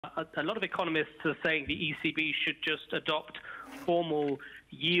a lot of economists are saying the ECB should just adopt formal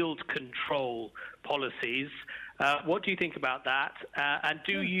yield control policies. What do you think about that? And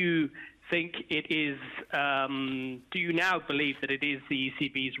do you think it is, do you now believe that it is the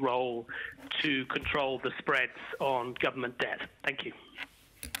ECB's role to control the spreads on government debt? Thank you.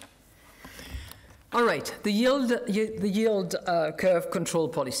 All right, the yield curve control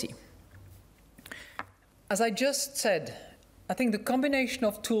policy. As I just said, I think the combination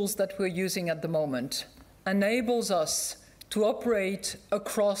of tools that we're using at the moment enables us to operate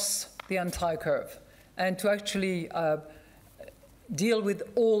across the entire curve and to actually deal with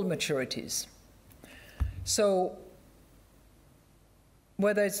all maturities. So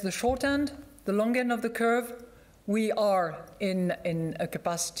whether it's the short end, the long end of the curve, we are in a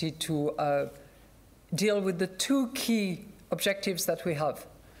capacity to deal with the two key objectives that we have,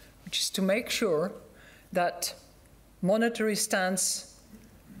 which is to make sure that monetary stance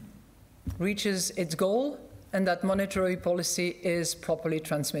reaches its goal and that monetary policy is properly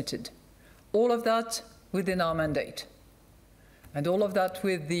transmitted. All of that within our mandate. And all of that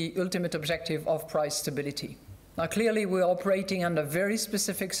with the ultimate objective of price stability. Now, clearly, we're operating under very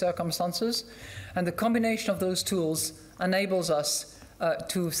specific circumstances, and the combination of those tools enables us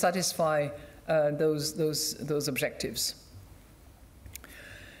to satisfy those objectives.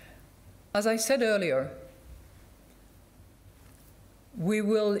 As I said earlier, we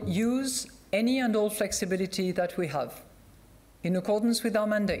will use any and all flexibility that we have in accordance with our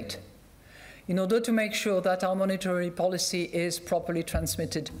mandate in order to make sure that our monetary policy is properly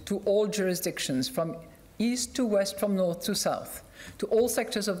transmitted to all jurisdictions, from east to west, from north to south, to all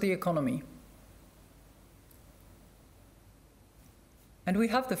sectors of the economy. And we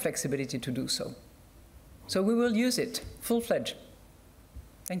have the flexibility to do so. So we will use it full-fledged.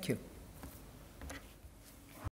 Thank you.